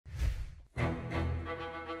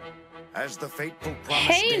As the fateful promise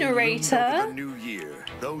Hey, day loomed narrator. over the new year,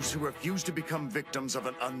 those who refused to become victims of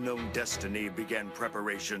an unknown destiny began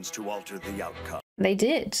preparations to alter the outcome. They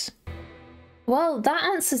did. Well, that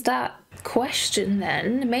answers that question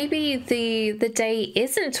then. Maybe the day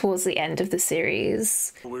isn't towards the end of the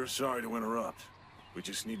series. We're sorry to interrupt. We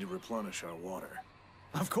just need to replenish our water.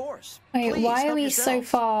 Of course. Wait, Please, why are help we so yourselves.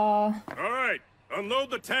 far All right,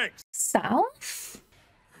 unload the tanks. south?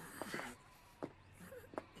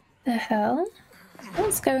 The hell?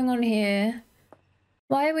 What's going on here?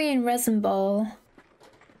 Why are we in Resin Bowl?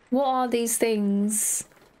 What are these things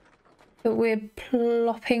that we're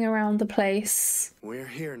plopping around the place? We're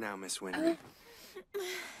here now, Miss Winry.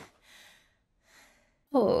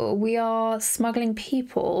 Oh, we are smuggling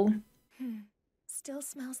people. Still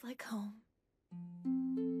smells like home.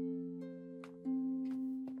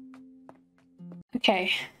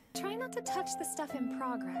 Okay. Try not to touch the stuff in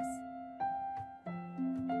progress.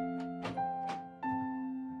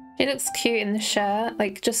 She looks cute in the shirt,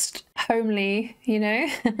 like just homely, you know?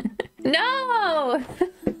 No!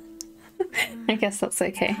 I guess that's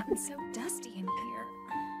okay. It's so dusty in here.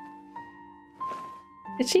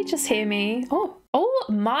 Did she just hear me? Oh, oh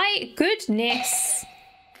my goodness.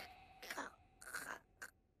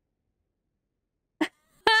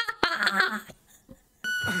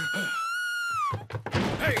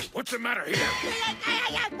 Hey, what's the matter here?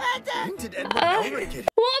 When did Edward Elric get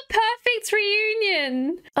What a perfect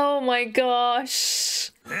reunion! Oh my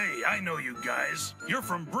gosh. Hey, I know you guys. You're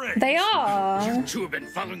from Briggs. They are. You two have been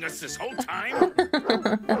following us this whole time?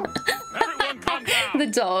 Everyone calm down. The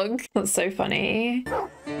dog. That's so funny. Get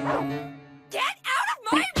out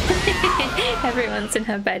of my Everyone's in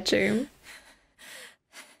her bedroom.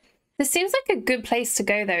 This seems like a good place to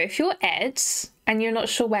go though. If you're Ed and you're not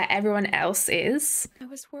sure where everyone else is. I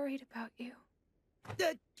was worried about you.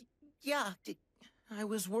 Yeah, I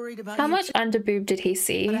was worried about How you much too, underboob did he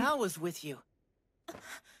see? but Al was with you.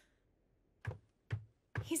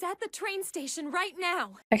 He's at the train station right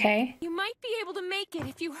now. Okay. You might be able to make it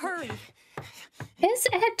if you hurry. Is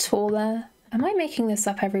Ed taller? Am I making this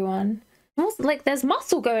up, everyone? Like, there's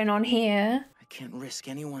muscle going on here. I can't risk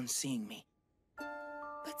anyone seeing me.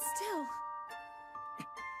 But still.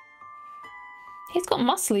 He's got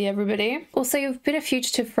muscly, everybody. Also, you've been a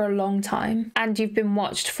fugitive for a long time, and you've been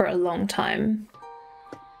watched for a long time.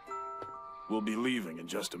 We'll be leaving in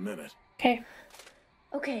just a minute. Okay.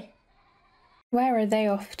 Okay. Where are they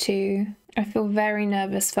off to? I feel very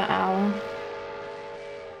nervous for Al.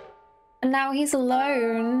 And now he's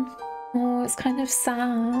alone. Oh, it's kind of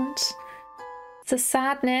sad. It's a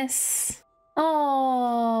sadness.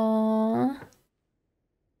 Oh.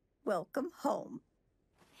 Welcome home.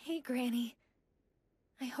 Hey, Granny.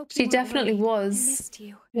 I hope She you weren't definitely worried. I was. missed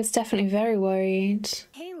you. He was definitely very worried.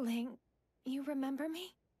 Hey, Link. You remember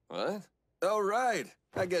me? What? Oh, right.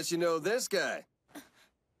 I guess you know this guy.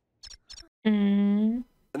 Mm.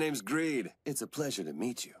 My name's Greed. It's a pleasure to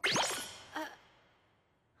meet you.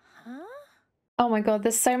 Huh? Oh my god,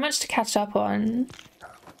 there's so much to catch up on.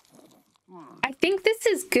 I think this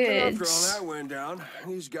is good. After all that went down,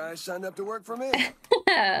 these guys signed up to work for me.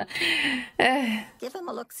 Give him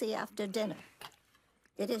a look-see after dinner.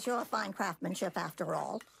 It is your fine craftsmanship after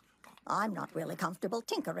all. I'm not really comfortable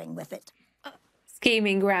tinkering with it.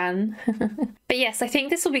 Scheming Gran. But yes, I think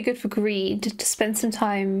this will be good for Greed to spend some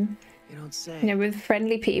time, You don't say. you know, with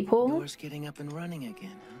friendly people. Yours getting up and running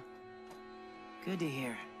again, huh? Good to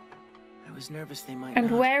hear. I was nervous they might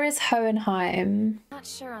And not. where is Hohenheim? Not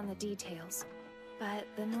sure on the details, but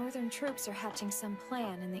the northern troops are hatching some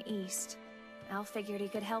plan in the east. Al figured he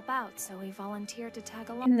could help out, so he volunteered to tag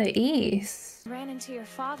along. In the east. Ran into your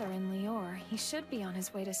father in Lior. He should be on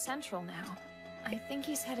his way to Central now. I think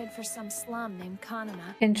he's headed for some slum named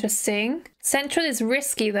Kanama. Interesting. Central is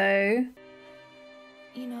risky though.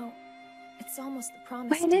 You know, it's almost the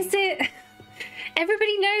promised When is it?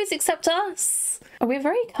 Everybody knows except us. We're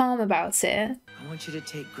very calm about it. I want you to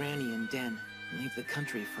take Granny and Den and leave the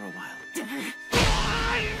country for a while.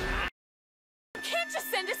 Can't just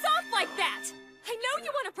send us off like that! I know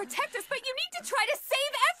you want to protect us, but you need to try to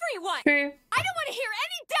save everyone! True. I don't want to hear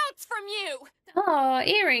any doubts from you! Oh,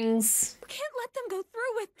 earrings. We can't let them go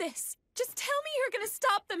through with this. Just tell me you're gonna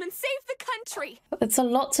stop them and save the country. It's a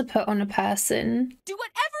lot to put on a person. Do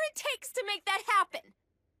whatever it takes to make that happen.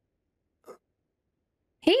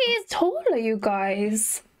 He is taller, you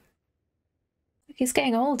guys. He's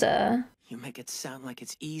getting older. You make it sound like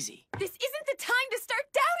it's easy. This isn't the time to start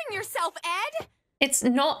doubting yourself, Ed! It's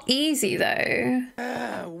not easy though.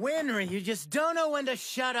 Winry, you just don't know when to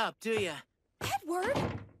shut up, do you? Edward?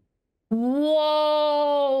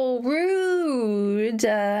 Whoa, rude.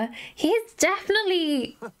 He's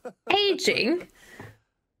definitely aging.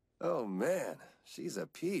 Oh man, she's a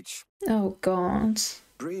peach. Oh God.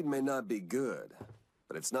 Greed may not be good,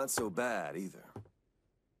 but it's not so bad either.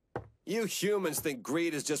 You humans think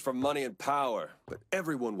greed is just for money and power, but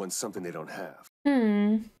everyone wants something they don't have.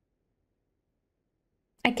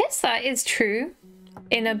 I guess that is true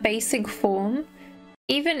in a basic form.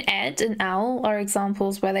 Even Ed and Al are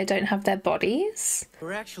examples where they don't have their bodies.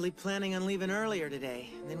 We're actually planning on leaving earlier today,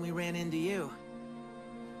 and then we ran into you.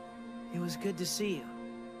 It was good to see you.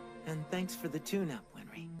 And thanks for the tune-up,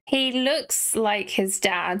 Winry. He looks like his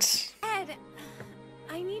dad. Ed,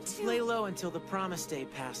 I need to... Lay low until the promise day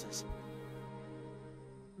passes.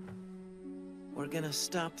 We're gonna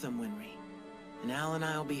stop them, Winry. And Al and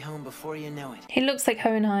I'll be home before you know it. He looks like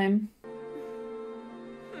Hohenheim.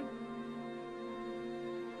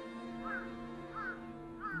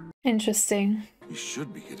 Interesting. We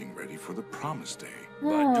should be getting ready for the promise day. By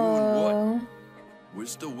doing what? We're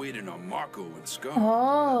still waiting on Marco and Scar.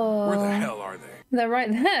 Oh. Where the hell are they? They're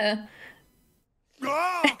right there.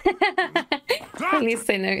 Ah! At least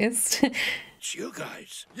they noticed. It's you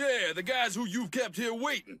guys. Yeah, the guys who you've kept here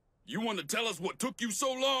waiting. You want to tell us what took you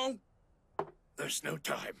so long? There's no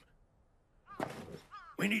time.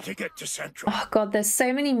 We need to get to Central. Oh God, there's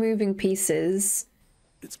so many moving pieces.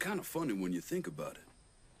 It's kind of funny when you think about it.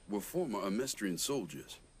 We're former Amestrian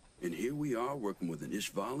soldiers, and here we are working with an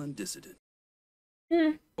Ishvalan dissident.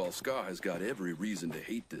 While Scar has got every reason to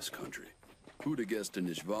hate this country. Who'd have guessed an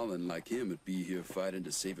Ishvalan like him would be here fighting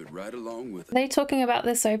to save it right along with us? Are they talking about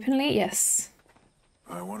this openly? Yes.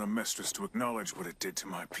 I want Amestris to acknowledge what it did to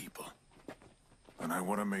my people. And I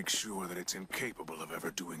want to make sure that it's incapable of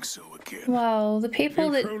ever doing so again. Well, the people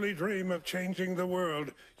you that... truly dream of changing the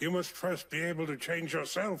world, you must first be able to change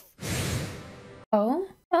yourself. Oh?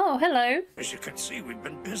 Oh, hello. As you can see, we've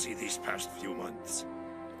been busy these past few months.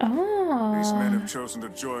 Oh. These men have chosen to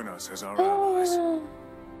join us as our allies. Oh,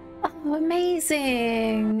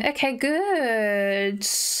 amazing. Okay, good.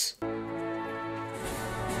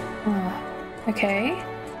 Oh, okay.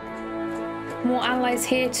 More allies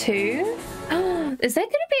here too. Is there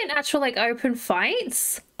going to be an actual, like, open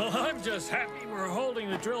fight? Well, I'm just happy we're holding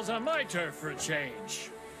the drills on my turf for a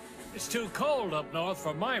change. It's too cold up north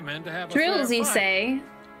for my men to have a Drills, fair you fight. say?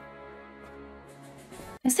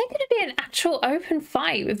 Is there going to be an actual open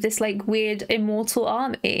fight with this, like, weird immortal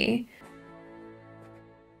army?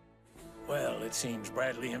 Well, it seems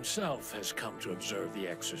Bradley himself has come to observe the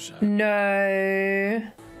exercise. No.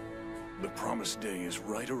 The promised day is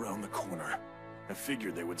right around the corner. I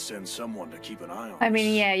figured they would send someone to keep an eye on I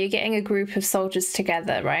mean, us. yeah, you're getting a group of soldiers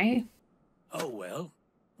together, right? Oh, well,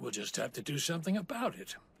 we'll just have to do something about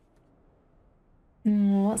it.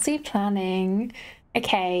 What's he planning?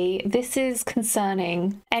 Okay, this is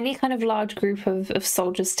concerning. Any kind of large group of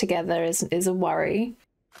soldiers together is a worry.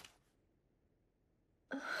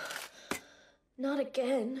 Not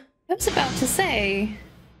again. I was about to say.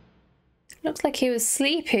 Looks like he was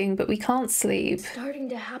sleeping, but we can't sleep. It's starting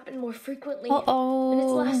to happen more frequently. Uh-oh. And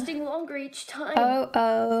it's lasting longer each time.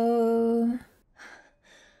 Oh.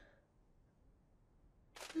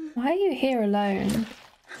 Why are you here alone?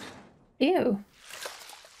 Ew.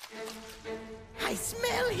 I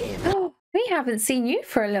smell him. Oh, we haven't seen you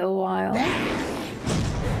for a little while.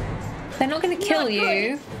 They're not going to kill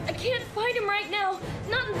you. I can't fight him right now.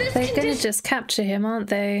 Not in this They're condition. going to just capture him, aren't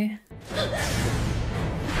they?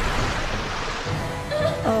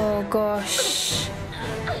 Oh gosh.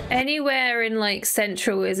 Anywhere in like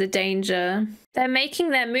Central is a danger. They're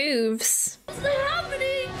making their moves. What's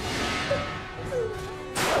happening?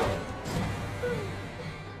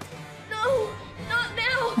 No, not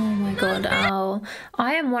now. Oh my god, Al.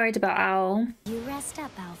 I am worried about Al. You rest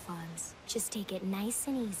up, Alphonse. Just take it nice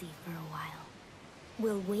and easy for a while.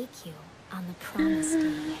 We'll wake you on the promised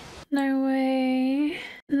day. No way.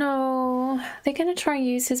 No. They're gonna try and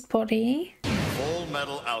use his body.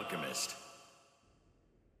 Fullmetal Alchemist.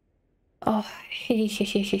 Oh,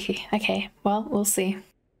 okay. Well, we'll see.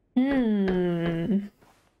 Good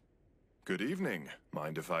evening.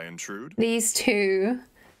 Mind if I intrude? These two.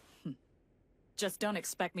 Just don't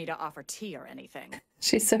expect me to offer tea or anything.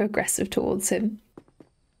 She's so aggressive towards him.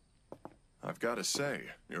 I've got to say,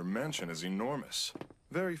 your mansion is enormous.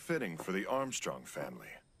 Very fitting for the Armstrong family.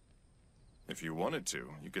 If you wanted to,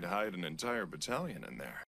 you could hide an entire battalion in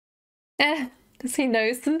there. Does he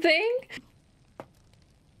know something?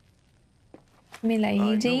 Milady?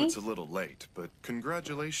 I know it's a little late, but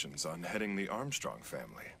congratulations on heading the Armstrong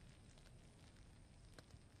family.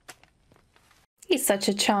 He's such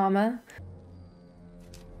a charmer.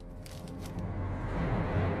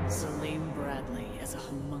 So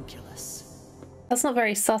homunculus. That's not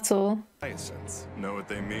very subtle. Hyacinths. Know what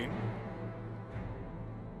they mean?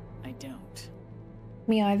 I don't.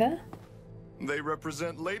 Me either. They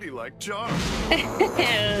represent ladylike charm.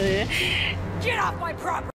 Get off my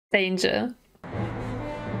property! Danger.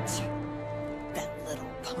 That little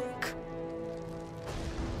punk.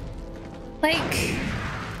 Like,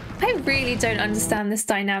 I really don't understand this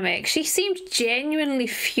dynamic. She seemed genuinely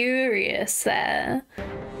furious there.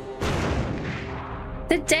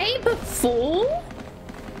 The day before?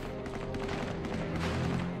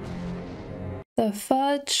 The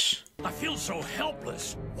fudge. I feel so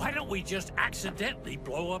helpless. Why don't we just accidentally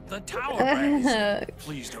blow up the tower?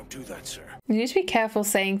 Please don't do that, sir. You need to be careful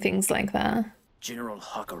saying things like that. General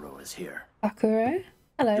Hakuro is here. Hakuro?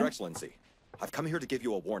 Hello. Your Excellency, I've come here to give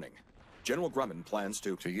you a warning. General Grumman plans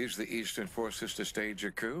to use the Eastern forces to stage a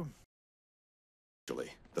coup? Actually,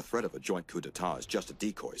 the threat of a joint coup d'etat is just a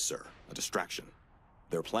decoy, sir. A distraction.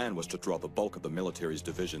 Their plan was to draw the bulk of the military's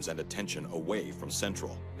divisions and attention away from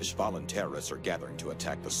Central. Ishvalan terrorists are gathering to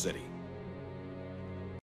attack the city.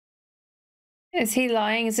 Is he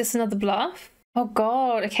lying? Is this another bluff? Oh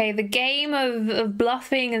god, okay, the game of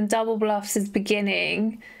bluffing and double bluffs is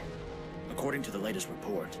beginning. According to the latest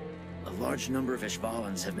report, a large number of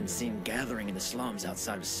Ishvalans have been seen gathering in the slums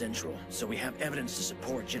outside of Central, so we have evidence to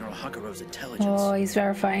support General Hakuro's intelligence. Oh, he's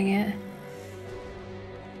verifying it.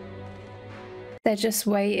 They're just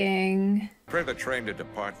waiting. Prepare the train to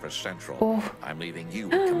depart for Central. Oh. I'm leaving you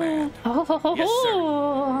in command. Oh,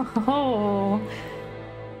 Yes, sir. oh.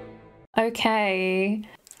 Okay.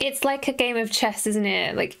 It's like a game of chess, isn't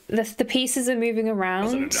it? Like the pieces are moving around.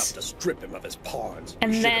 Wasn't enough to strip him of his pawns. And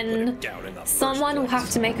We should have then put him down in the someone will have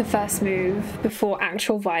to make a first move before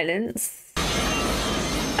actual violence.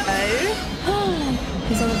 Oh.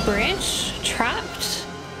 He's on the bridge, trapped.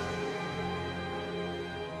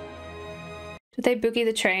 Did they boogie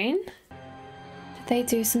the train? Did they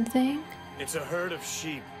do something? It's a herd of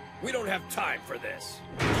sheep. We don't have time for this.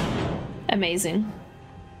 Amazing.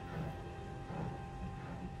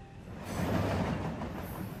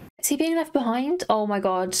 Is he being left behind? Oh my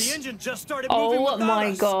god. The engine just started moving Oh without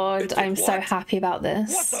my us. god. I'm so happy about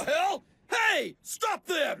this. What the hell? Hey, stop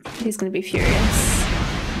them! He's gonna be furious.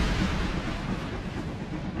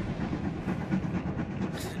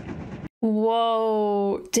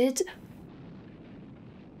 Whoa. Did...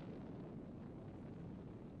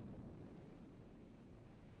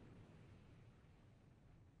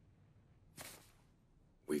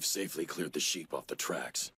 We've safely cleared the sheep off the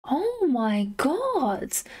tracks. Oh my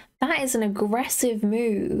god. That is an aggressive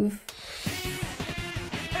move.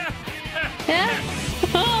 Yeah.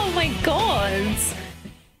 Oh my god.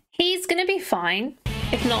 He's gonna be fine,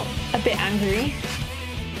 if not a bit angry.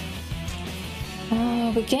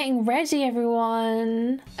 Oh, we're getting ready,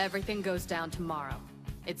 everyone. Everything goes down tomorrow.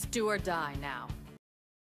 It's do or die now.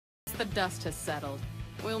 Once the dust has settled,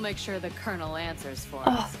 we'll make sure the Colonel answers for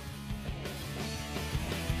us.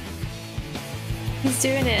 He's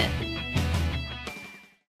doing it.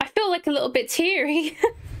 I feel like a little bit teary.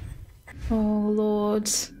 Oh, Lord.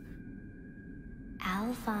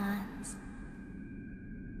 Alphonse.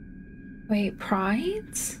 Wait, Pride?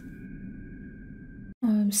 Oh,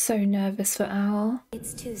 I'm so nervous for Al.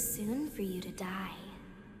 It's too soon for you to die.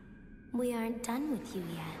 We aren't done with you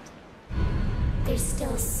yet. There's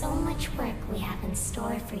still so much work we have in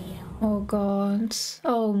store for you. Oh, God.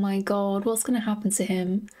 Oh, my God. What's going to happen to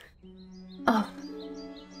him? Oh.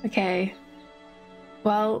 Okay.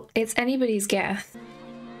 Well, it's anybody's guess.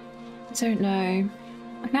 I don't know.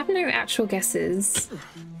 I have no actual guesses.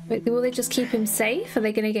 But will they just keep him safe? Are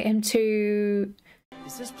they going to get him to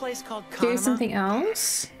Is this place called do Kanama? something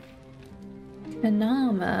else?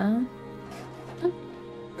 Kanama?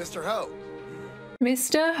 Mr. Ho.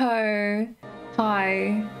 Mr. Ho.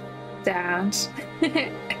 Hi, Dad.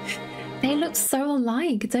 They look so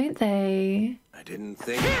alike, don't they? I didn't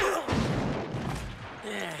think...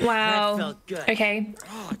 Wow. That felt good. Okay.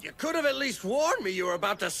 Oh, you could have at least warned me you were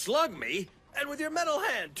about to slug me. And with your metal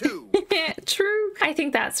hand, too. True. I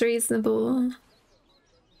think that's reasonable.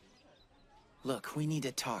 Look, we need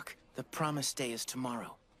to talk. The promised day is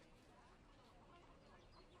tomorrow.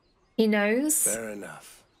 He knows? Fair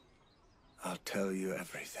enough. I'll tell you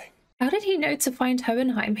everything. How did he know to find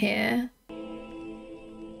Hohenheim here?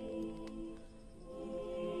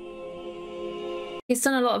 He's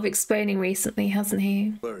done a lot of explaining recently, hasn't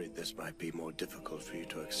he? Worried this might be more difficult for you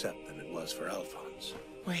to accept than it was for Alphonse.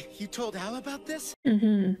 Wait, you told Al about this?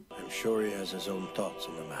 Mm-hmm. I'm sure he has his own thoughts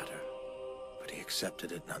on the matter, but he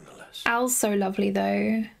accepted it nonetheless. Al's so lovely,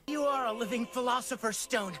 though. You are a living philosopher's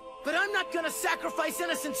stone, but I'm not gonna sacrifice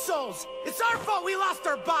innocent souls. It's our fault we lost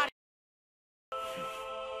our body.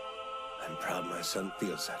 proud my son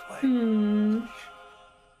feels that way. Hmm.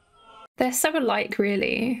 They're so alike,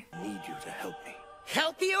 really. I need you to help me.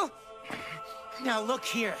 Help you? Now look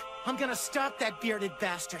here. I'm gonna stop that bearded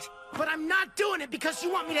bastard. But I'm not doing it because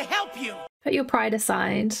you want me to help you. Put your pride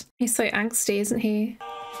aside. He's so angsty, isn't he?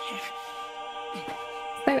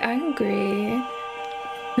 So angry.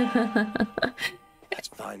 That's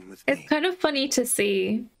fine with me. It's kind of funny to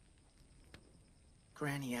see.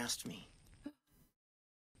 Granny asked me.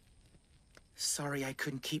 Sorry I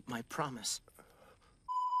couldn't keep my promise.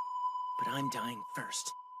 But I'm dying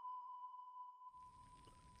first.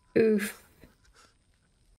 Oof.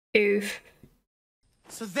 Oof.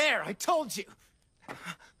 So there, I told you.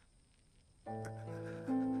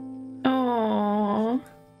 Oh,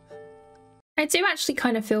 I do actually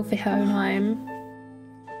kind of feel for Hohenheim.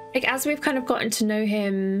 Like, as we've kind of gotten to know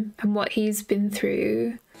him and what he's been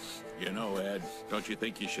through. You know, Ed, don't you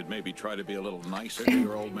think you should maybe try to be a little nicer to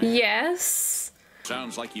your old man? Yes.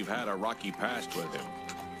 Sounds like you've had a rocky past with him.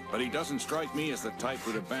 But he doesn't strike me as the type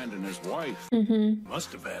who'd abandon his wife.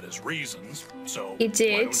 Must have had his reasons, so he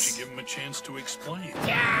did. Why don't you give him a chance to explain?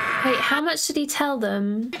 Yeah! Wait, how much did he tell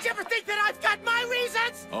them? Did you ever think that I've got my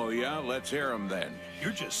reasons? Oh yeah, let's hear him then.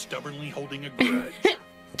 You're just stubbornly holding a grudge.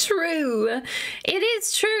 True. It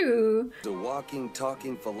is true. The walking,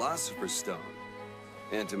 talking philosopher's stone.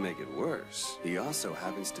 And to make it worse, he also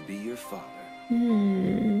happens to be your father.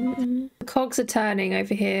 The cogs are turning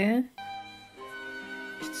over here.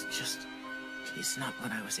 It's just, he's not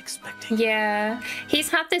what I was expecting. Yeah, he's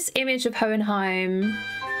had this image of Hohenheim,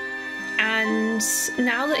 and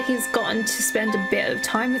now that he's gotten to spend a bit of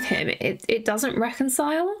time with him, it doesn't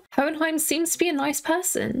reconcile. Hohenheim seems to be a nice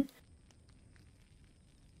person.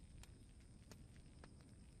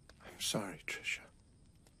 I'm sorry, Trisha.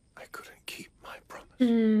 I couldn't keep my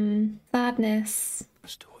promise. Sadness.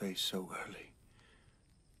 Passed away so early.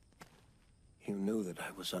 You knew that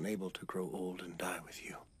I was unable to grow old and die with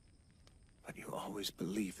you. But you always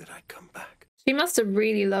believed that I'd come back. She must have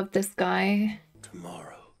really loved this guy.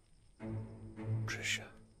 Tomorrow, Trisha.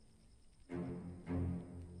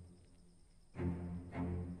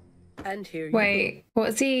 And here you Wait,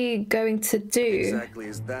 what's he going to do? Exactly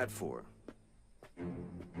is that for?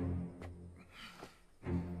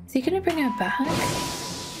 Is he gonna bring her back?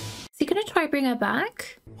 Is he gonna try bring her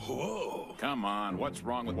back? Whoa. Come on, what's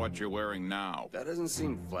wrong with what you're wearing now? That doesn't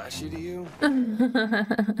seem flashy to you?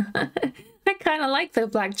 I kind of like the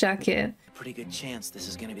black jacket. Pretty good chance this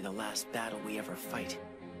is gonna be the last battle we ever fight.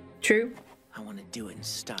 True. I want to do it in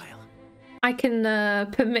style. I can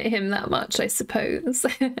permit him that much, I suppose.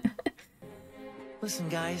 Listen,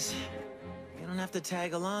 guys. You don't have to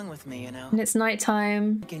tag along with me, you know. And it's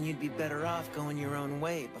nighttime. And you'd be better off going your own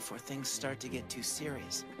way before things start to get too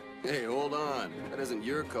serious. Hey, hold on. That isn't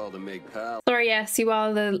your call to make pals. Sorry, yes, you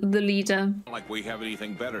are the leader. Like we have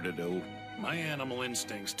anything better to do. My animal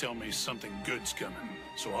instincts tell me something good's coming,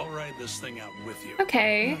 so I'll ride this thing out with you.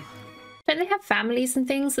 Okay. Don't they have families and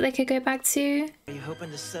things that they could go back to? Are you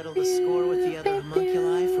hoping to settle the score with the other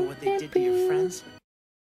homunculi for what they did to your friends?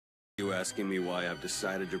 You asking me why I've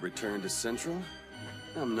decided to return to Central?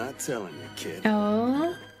 I'm not telling you, kid.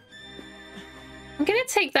 Oh. I'm gonna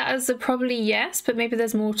take that as a probably yes, but maybe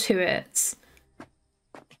there's more to it.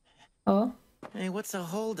 Oh. Hey, what's a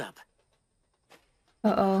holdup?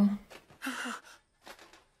 Uh-oh.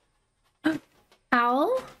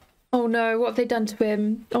 Owl? Oh no, what have they done to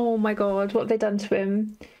him? Oh my god, what have they done to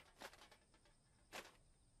him?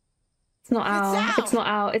 It's not Owl. It's not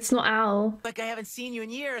Owl. It's not Owl. Like I haven't seen you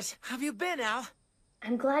in years. How have you been, Al?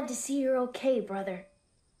 I'm glad to see you're okay, brother.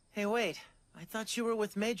 Hey, wait. I thought you were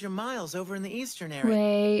with Major Miles over in the eastern area.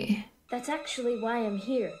 Wait. That's actually why I'm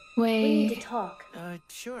here. Wait. We need to talk.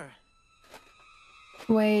 Sure.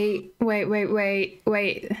 Wait. What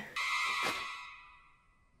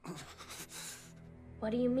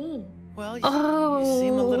do you mean? Well, you Oh,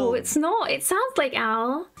 seem a little... it's not. It sounds like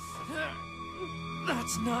Al.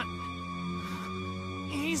 That's not...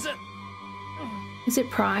 He's a... Is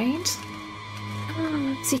it pride?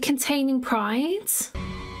 Is he containing pride?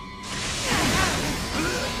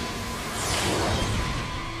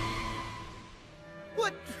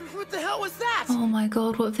 What the hell was that? Oh my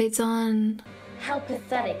god, what have they done? How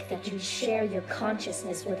pathetic that you share your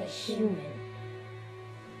consciousness with a human.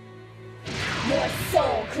 Your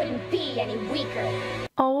soul couldn't be any weaker.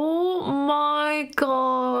 Oh my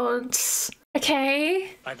god.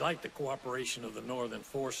 Okay. I'd like the cooperation of the Northern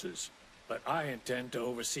forces, but I intend to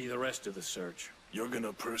oversee the rest of the search. You're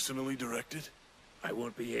gonna personally direct it? I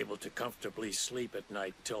won't be able to comfortably sleep at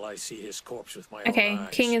night until I see his corpse with my Okay, own eyes.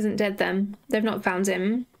 King isn't dead then. They've not found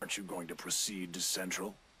him. Aren't you going to proceed to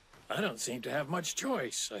Central? I don't seem to have much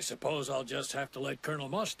choice. I suppose I'll just have to let Colonel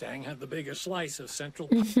Mustang have the bigger slice of Central.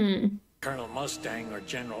 Colonel Mustang or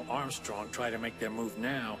General Armstrong try to make their move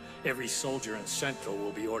now, every soldier in Central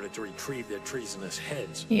will be ordered to retrieve their treasonous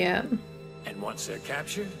heads. Yeah. And once they're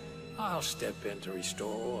captured, I'll step in to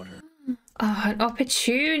restore order. Oh, an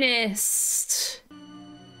opportunist.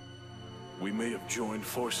 We may have joined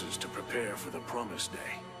forces to prepare for the promised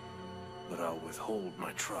day, but I'll withhold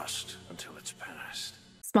my trust until it's past.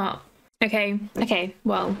 Smart. Okay,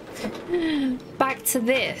 well, back to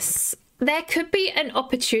this. There could be an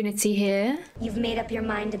opportunity here. You've made up your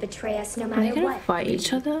mind to betray us no Are they matter gonna what. fight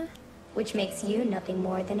each other? Which makes you nothing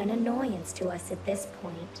more than an annoyance to us at this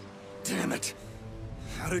point. Damn it.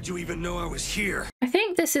 How did you even know I was here? I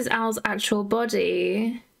think this is Al's actual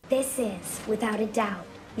body. This is, without a doubt,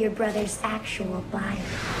 your brother's actual body.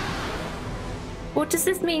 What does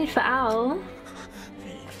this mean for Al?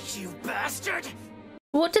 You bastard!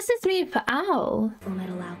 What does this mean for Al?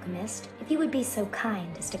 Fullmetal Alchemist, if you would be so kind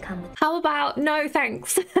as to come with... How about no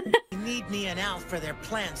thanks? They need me and Al for their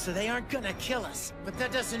plan, so they aren't gonna kill us. But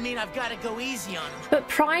that doesn't mean I've gotta go easy on them. But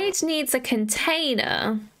Pride needs a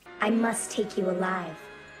container. I must take you alive.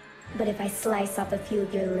 But if I slice off a few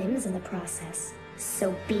of your limbs in the process,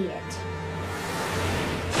 so be it.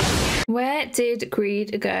 Where did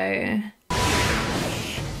Greed go?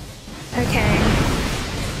 Okay.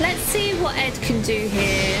 Let's see what Ed can do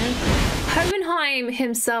here. Hohenheim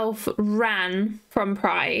himself ran from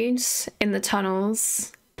Pride in the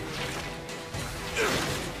tunnels.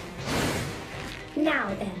 Now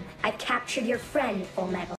then, I've captured your friend,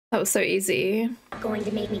 Fullmetal. That was so easy. Not going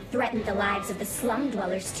to make me threaten the lives of the slum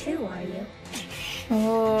dwellers too, are you?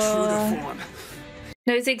 Oh.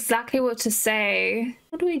 Knows exactly what to say.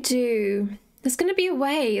 What do we do? There's gonna be a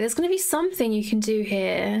way. There's gonna be something you can do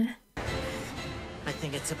here. I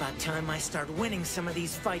think it's about time I start winning some of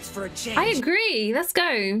these fights for a change. I agree. Let's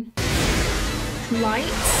go.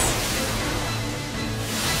 Lights.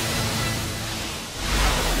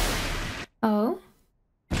 Oh.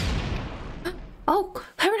 Oh,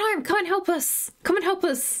 Hohenheim, come and help us. Come and help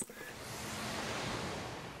us.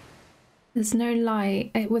 There's no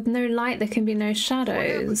light. With no light, there can be no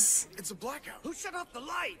shadows. It's a blackout. Who shut off the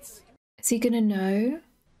lights? Is he gonna know?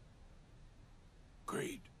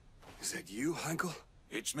 Greed. Is that you, Heinkel?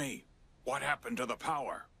 It's me. What happened to the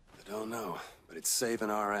power? I don't know, but it's saving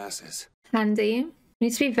our asses. Handy. We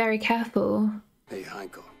need to be very careful. Hey,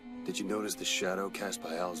 Heinkel, did you notice the shadow cast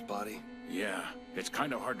by Al's body? Yeah, it's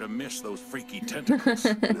kind of hard to miss those freaky tentacles.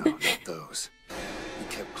 No, not those.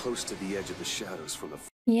 He kept close to the edge of the shadows from the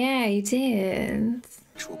Yeah, he did.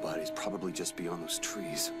 actual body's probably just beyond those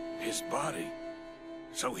trees. His body?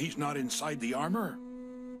 So he's not inside the armor?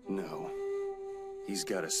 No. He's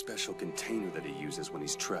got a special container that he uses when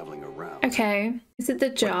he's traveling around. Okay. Is it the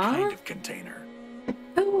jar? What kind of container?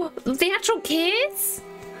 Oh, the actual kids?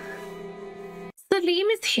 Salim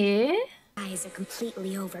is here? Eyes are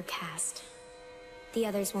completely overcast. The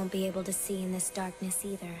others won't be able to see in this darkness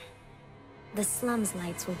either. The slum's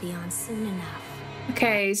lights will be on soon enough.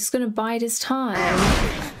 Okay, he's just gonna bide his time.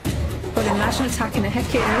 But imagine attacking a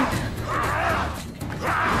Heckin.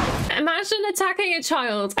 Imagine attacking a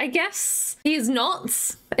child. I guess he's not.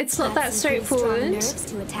 It's not that straightforward. Nerves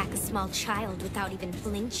to attack a small child without even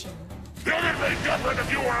flinching. Anything different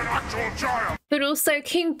if you were an actual child. But also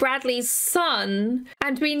King Bradley's son.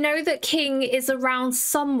 And we know that King is around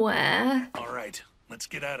somewhere. All right, let's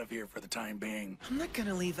get out of here for the time being. I'm not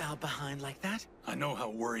gonna leave Al behind like that. I know how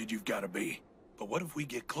worried you've got to be. But what if we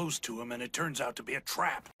get close to him and it turns out to be a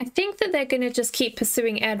trap? I think that they're gonna just keep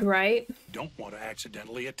pursuing Ed, right? Don't want to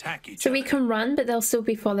accidentally attack each So other. we can run, but they'll still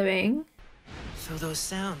be following. So those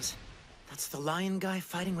sounds, that's the lion guy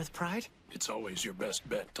fighting with Pride? It's always your best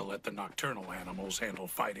bet to let the nocturnal animals handle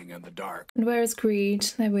fighting in the dark. And where is Greed?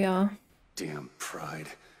 There we are. Damn Pride.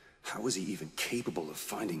 How was he even capable of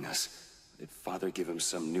finding us? Did Father give him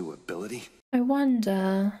some new ability? I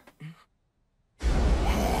wonder.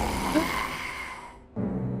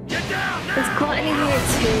 There's Gluttony here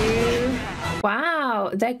too.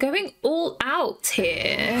 Wow, they're going all out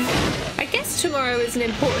here. I guess tomorrow is an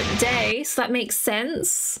important day, so that makes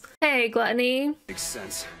sense. Hey, Gluttony. Makes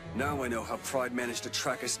sense. Now I know how Pride managed to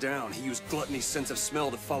track us down. He used Gluttony's sense of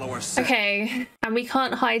smell to follow our scent. Okay, and we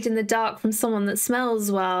can't hide in the dark from someone that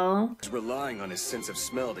smells well. He's relying on his sense of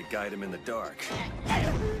smell to guide him in the dark.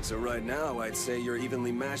 So right now, I'd say you're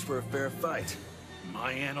evenly matched for a fair fight.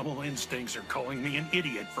 My animal instincts are calling me an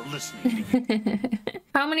idiot for listening to you.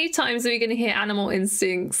 How many times are we going to hear animal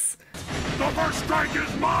instincts? The first strike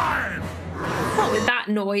is mine! Not with that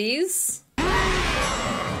noise.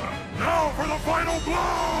 Now for the final blow!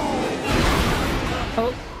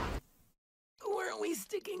 Oh,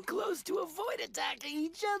 getting close to avoid attacking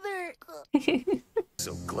each other.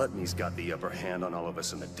 So Gluttony's got the upper hand on all of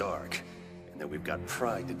us in the dark. And then we've got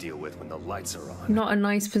pride to deal with when the lights are on. Not a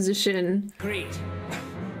nice position. Greed.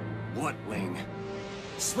 What, Ling?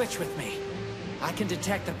 Switch with me. I can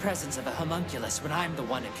detect the presence of a homunculus when I'm the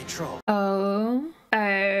one in control. Oh.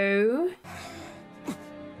 Oh.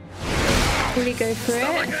 Will he go for it? It's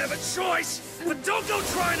not like I have a choice, but don't go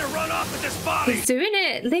trying to run off with this body. He's doing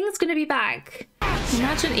it. Ling's gonna be back.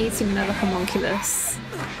 Imagine eating another homunculus.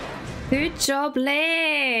 Good job,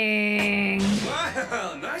 Ling.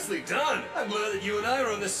 Wow, nicely done. I'm glad that you and I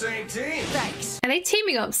are on the same team. Thanks. Are they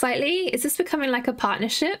teaming up slightly? Is this becoming like a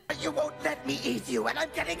partnership? You won't let me eat you, and I'm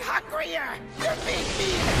getting hungrier. You're being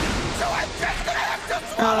mean, so I'm just gonna have to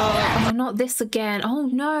swallow it. Oh, not this again. Oh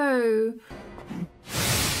no.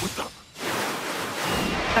 What the?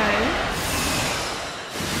 Oh.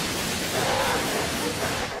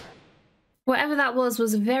 Whatever that was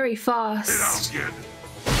very fast.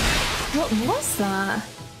 What was that?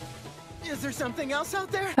 Is there something else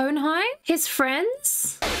out there? Hohenheim? His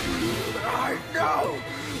friends? I know.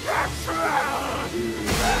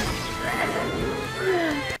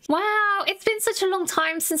 Wow, it's been such a long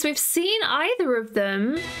time since we've seen either of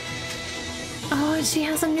them. Oh, and she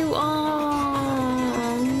has a new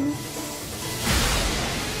arm.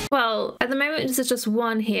 Well, at the moment, this is just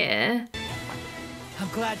one here. I'm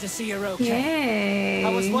glad to see you're okay. Yay. I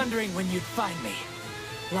was wondering when you'd find me.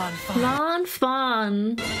 Lan Fan. Lan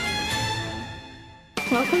Fan.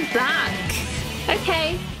 Welcome back.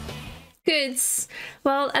 Okay. Good.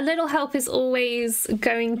 Well, a little help is always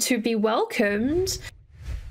going to be welcomed.